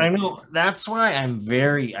kind of. I know that's why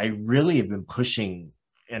I really have been pushing,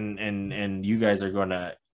 and you guys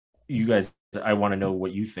I want to know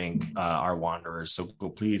what you think, our wanderers. So go,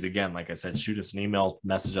 please, again, like I said, shoot us an email,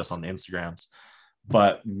 message us on the Instagrams.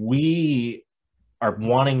 But we are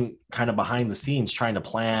wanting, kind of behind the scenes, trying to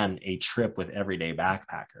plan a trip with Everyday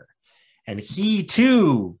Backpacker, and he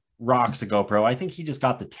too rocks a GoPro. I think he just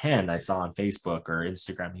got the 10. I saw on Facebook or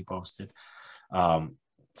Instagram he posted.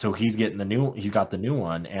 So he's got the new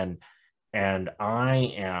one, and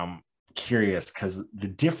I am curious because the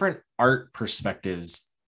different art perspectives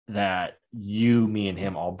that me and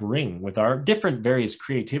him all bring with our different various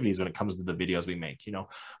creativities when it comes to the videos we make. You know,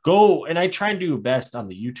 go, and I try and do best on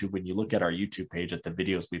the YouTube, when you look at our YouTube page at the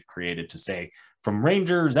videos we've created, to say from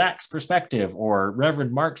Ranger Zach's perspective or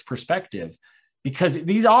Reverend Mark's perspective, because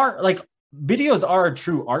these are, like, videos are a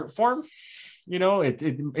true art form. You know,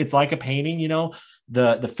 it's like a painting. You know,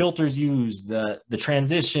 the filters used, the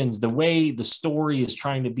transitions, the way the story is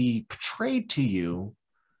trying to be portrayed to you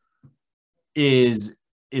is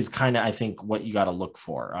kind of, I think, what you got to look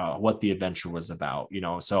for, what the adventure was about, you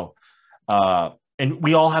know. So and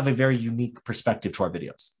we all have a very unique perspective to our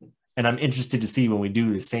videos, and I'm interested to see, when we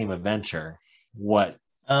do the same adventure, what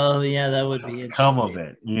that would be come of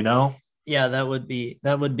it, you know. Yeah, that would be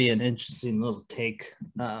an interesting little take,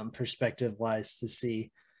 perspective wise, to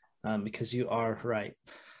see, because you are right.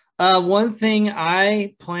 One thing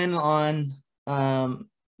I plan on,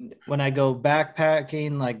 when I go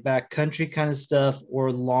backpacking, like backcountry kind of stuff,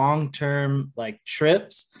 or long-term like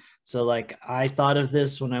trips. So like, I thought of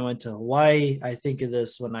this when I went to Hawaii. I think of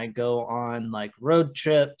this when I go on like road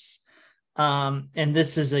trips. And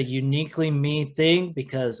this is a uniquely me thing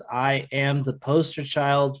because I am the poster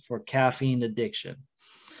child for caffeine addiction.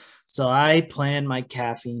 So I plan my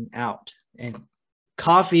caffeine out, and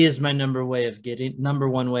coffee is my number one way of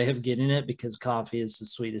getting it, because coffee is the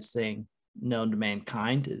sweetest thing known to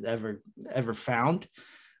mankind ever found.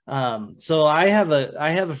 So I have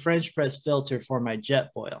a French press filter for my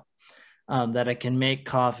Jetboil. that I can make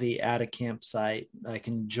coffee at a campsite. I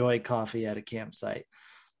can enjoy coffee at a campsite.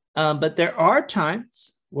 But there are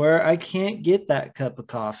times where I can't get that cup of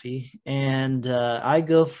coffee, and I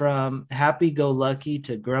go from happy go lucky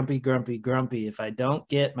to grumpy, grumpy, grumpy if I don't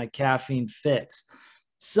get my caffeine fix.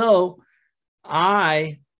 So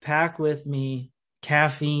I pack with me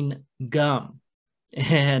caffeine gum,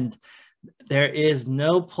 and there is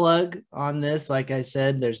no plug on this. Like I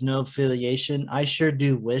said, there's no affiliation. I sure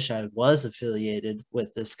do wish I was affiliated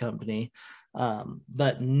with this company.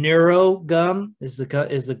 But Neuro Gum is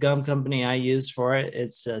the gum company I use for it.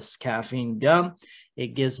 It's just caffeine gum.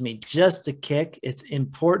 It gives me just a kick. It's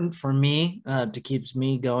important for me to keeps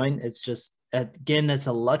me going. It's just, again, it's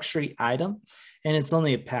a luxury item, and it's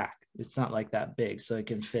only a pack. It's not like that big, so it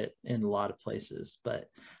can fit in a lot of places. But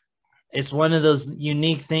it's one of those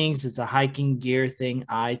unique things. It's a hiking gear thing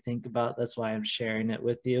I think about. That's why I'm sharing it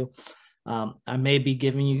with you. I may be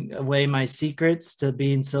giving you away my secrets to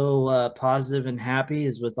being so positive and happy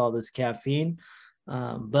is with all this caffeine.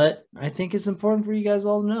 But I think it's important for you guys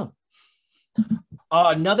all to know.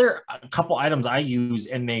 Another couple items I use,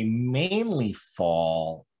 and they mainly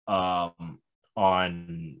fall on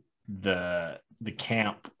the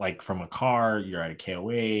camp, like from a car, you're at a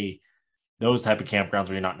KOA, those type of campgrounds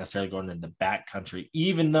where you're not necessarily going in the backcountry.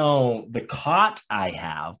 Even though the cot I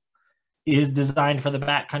have is designed for the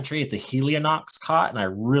backcountry, it's a Helionox cot, and I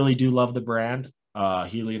really do love the brand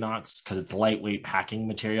Helionox because it's lightweight packing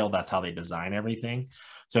material. That's how they design everything.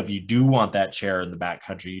 So if you do want that chair in the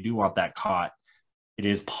backcountry, you do want that cot, it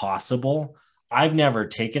is possible. I've never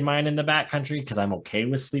taken mine in the backcountry because I'm okay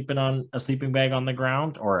with sleeping on a sleeping bag on the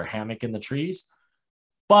ground or a hammock in the trees.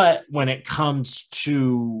 But when it comes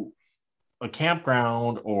to a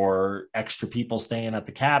campground or extra people staying at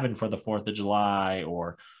the cabin for the 4th of July,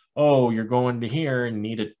 or, oh, you're going to here and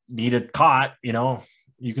need a cot,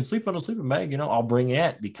 you can sleep on a sleeping bag, I'll bring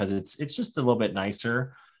it because it's just a little bit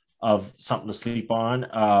nicer of something to sleep on.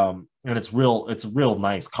 And it's a real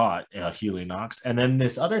nice cot, Helionox. And then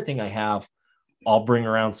this other thing I have, I'll bring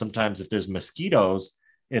around sometimes if there's mosquitoes.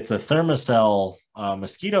 It's a Thermacell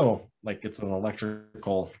mosquito, like it's an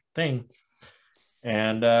electrical thing.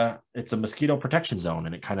 And it's a mosquito protection zone,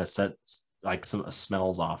 and it kind of sets like some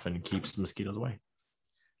smells off and keeps mosquitoes away.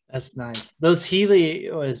 That's nice. Those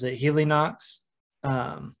Helionox?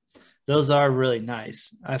 Those are really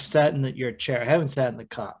nice. I've sat in your chair. I haven't sat in the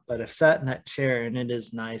cot, but I've sat in that chair, and it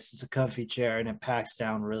is nice. It's a comfy chair, and it packs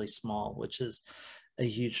down really small, which is a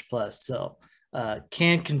huge plus. So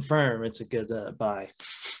can confirm it's a good buy.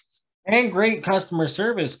 And great customer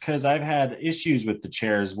service, because I've had issues with the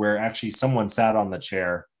chairs where actually someone sat on the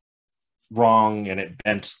chair wrong and it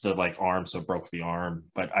bent the arm, so it broke the arm.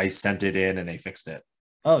 But I sent it in and they fixed it.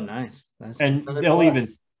 Oh, nice. And they'll even,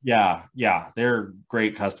 yeah, they're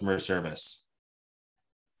great customer service.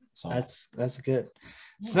 So that's good.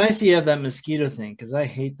 It's nice you have that mosquito thing, because I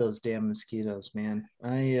hate those damn mosquitoes, man.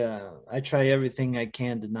 I try everything I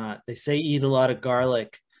can to not. They say eat a lot of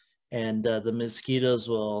garlic, and the mosquitoes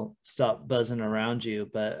will stop buzzing around you.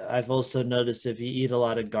 But I've also noticed if you eat a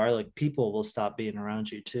lot of garlic, people will stop being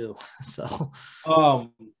around you too. So,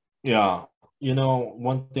 yeah,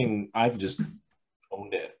 one thing, I've just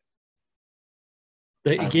owned it.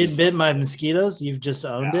 Getting bit by mosquitoes, you've just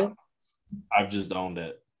owned it? I've just owned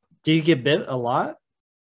it. Do you get bit a lot?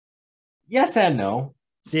 Yes and no.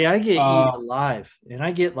 See, I get eaten alive, and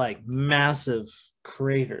I get massive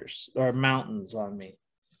craters or mountains on me.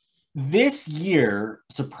 This year,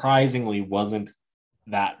 surprisingly, wasn't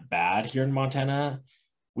that bad here in Montana.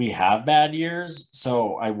 We have bad years,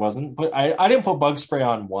 so I didn't put bug spray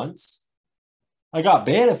on once. I got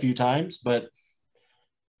bit a few times, but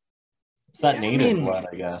it's that native blood,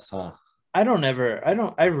 I guess, huh? I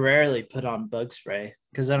rarely put on bug spray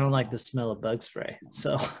because I don't like the smell of bug spray.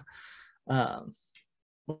 So,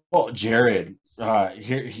 well, Jared,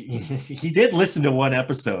 he did listen to one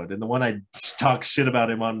episode, and the one I talked shit about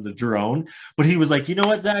him on the drone, but he was like, you know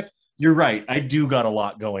what, Zach, you're right. I do got a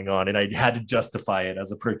lot going on, and I had to justify it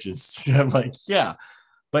as a purchase. I'm like, yeah,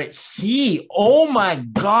 but oh my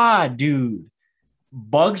God, dude,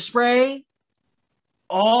 bug spray.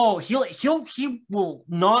 Oh, he will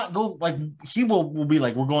not go, he will be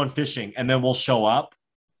like, we're going fishing, and then we'll show up.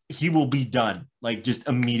 He will be done, just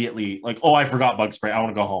immediately, oh, I forgot bug spray, I want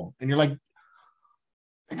to go home. And you're like,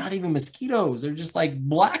 they're not even mosquitoes, they're just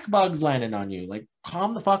black bugs landing on you.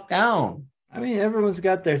 Calm the fuck down. I mean, everyone's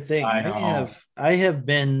got their thing. I have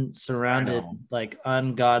been surrounded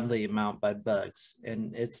ungodly amount by bugs,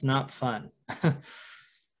 and it's not fun.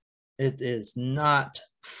 It is not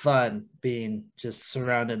fun being just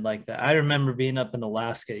surrounded like that. I remember being up in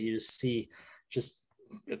Alaska. You just see just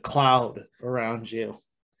a cloud around you,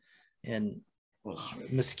 and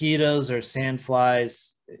mosquitoes or sand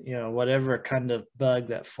flies, whatever kind of bug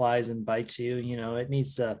that flies and bites you, it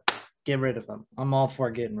needs to get rid of them. I'm all for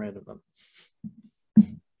getting rid of them.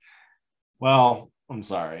 Well, I'm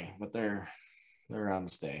sorry, but they're around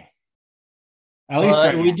to stay. At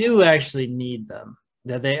least we do actually need them.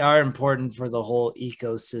 That they are important for the whole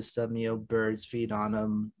ecosystem. Birds feed on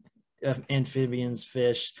them, amphibians,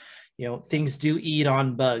 fish, things do eat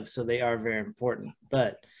on bugs, so they are very important.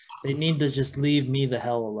 But they need to just leave me the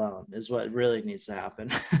hell alone is what really needs to happen.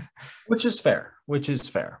 Which is fair.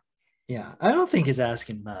 Yeah, I don't think it's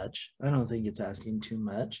asking much. I don't think it's asking too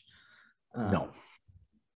much. No.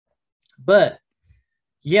 But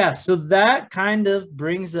yeah, so that kind of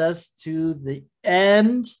brings us to the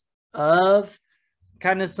end of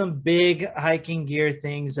kind of some big hiking gear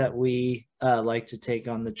things that we like to take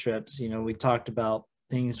on the trips. We talked about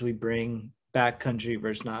things we bring backcountry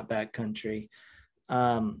versus not backcountry.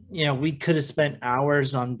 We could have spent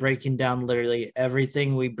hours on breaking down literally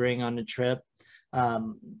everything we bring on a trip.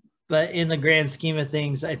 But in the grand scheme of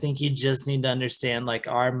things, I think you just need to understand like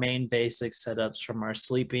our main basic setups, from our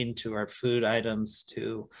sleeping to our food items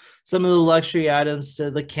to some of the luxury items to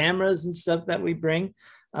the cameras and stuff that we bring.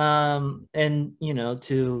 And,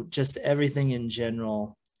 to just everything in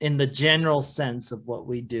general, in the general sense of what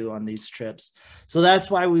we do on these trips. So that's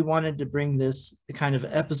why we wanted to bring this kind of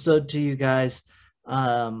episode to you guys.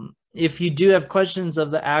 If you do have questions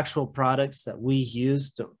of the actual products that we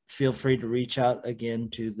use, feel free to reach out again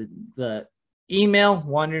to the email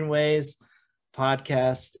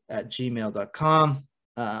wanderingwayspodcast@gmail.com.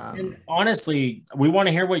 And honestly, we want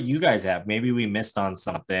to hear what you guys have. Maybe we missed on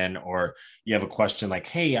something, or you have a question like,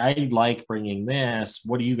 hey, I like bringing this.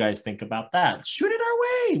 What do you guys think about that? Shoot it our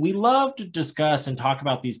way. We love to discuss and talk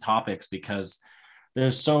about these topics because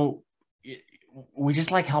we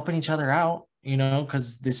just like helping each other out,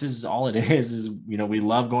 because this is all it is, we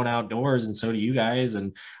love going outdoors, and so do you guys.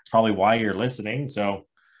 And it's probably why you're listening. So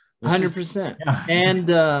 100%. Yeah. And,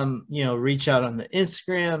 reach out on the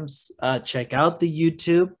Instagrams, check out the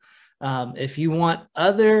YouTube. If you want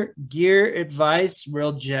other gear advice,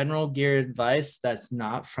 real general gear advice that's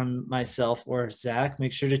not from myself or Zach,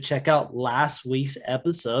 make sure to check out last week's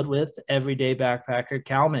episode with Everyday Backpacker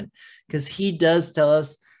Kalman, because he does tell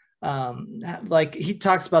us, like he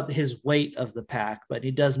talks about his weight of the pack, but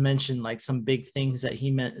he does mention like some big things that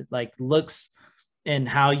he meant, like looks and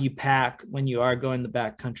how you pack when you are going the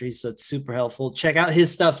backcountry. So it's super helpful. Check out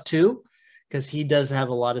his stuff too, because he does have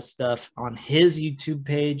a lot of stuff on his YouTube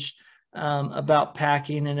page about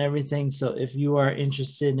packing and everything. So if you are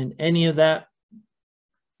interested in any of that,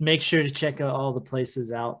 make sure to check out all the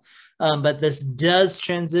places out. But this does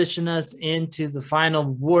transition us into the final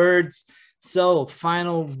words. So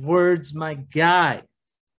final words, my guy.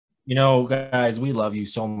 Guys, we love you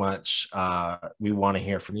so much. We want to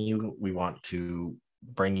hear from you. We want to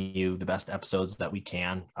bring you the best episodes that we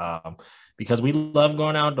can, because we love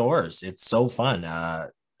going outdoors. It's so fun.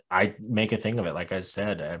 I make a thing of it. Like I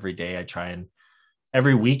said, every day I try, and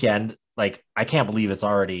every weekend, like I can't believe it's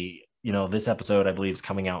already, this episode I believe is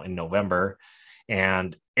coming out in November,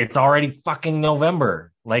 and it's already fucking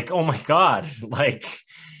November. Like, oh my God. Like,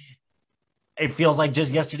 it feels like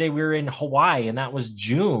just yesterday we were in Hawaii, and that was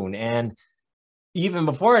June. And even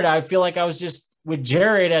before it, I feel like I was just with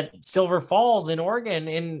Jared at Silver Falls in Oregon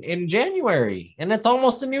in January, and it's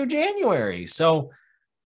almost a new January. So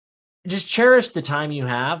just cherish the time you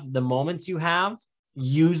have, the moments you have,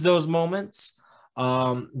 use those moments.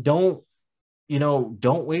 Don't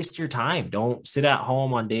waste your time. Don't sit at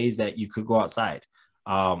home on days that you could go outside.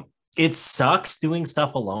 It sucks doing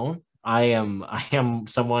stuff alone. I am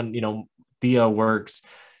someone, Thea works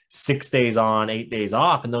 6 days on, 8 days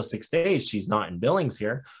off. And those 6 days, she's not in Billings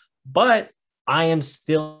here, but I am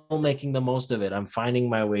still making the most of it. I'm finding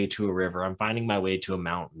my way to a river. I'm finding my way to a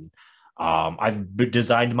mountain. I've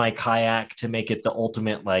designed my kayak to make it the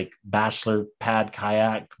ultimate like bachelor pad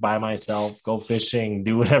kayak by myself, go fishing,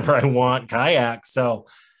 do whatever I want kayak. So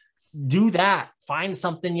do that. Find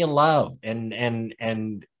something you love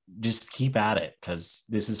and just keep at it, because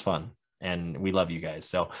this is fun. And we love you guys.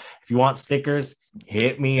 So if you want stickers,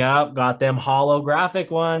 hit me up. Got them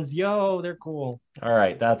holographic ones. Yo, they're cool. All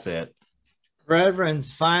right, that's it.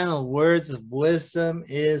 Reverend's final words of wisdom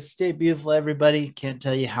is stay beautiful, everybody. Can't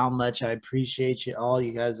tell you how much I appreciate you all.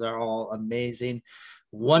 You guys are all amazing,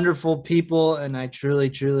 wonderful people. And I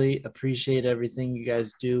truly, truly appreciate everything you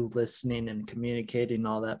guys do, listening and communicating,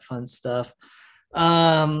 all that fun stuff.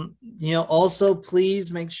 Also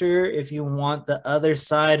please make sure, if you want the other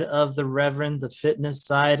side of the Reverend, the fitness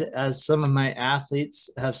side, as some of my athletes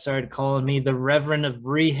have started calling me, the Reverend of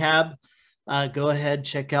rehab, go ahead,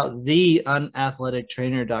 check out the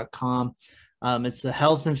unathletictrainer.com. It's the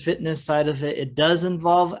health and fitness side of it. It does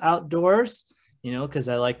involve outdoors, because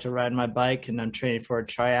I like to ride my bike, and I'm training for a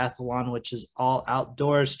triathlon, which is all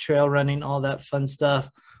outdoors, trail running, all that fun stuff.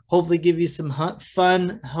 Hopefully give you some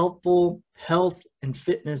fun, helpful health and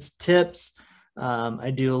fitness tips.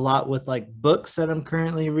 I do a lot with like books that I'm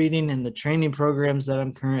currently reading and the training programs that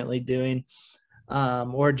I'm currently doing,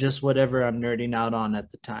 or just whatever I'm nerding out on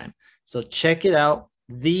at the time. So check it out,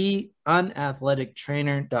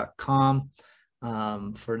 theunathletictrainer.com,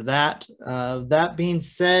 for that. That being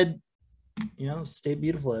said, stay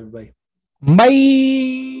beautiful, everybody.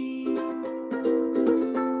 Bye.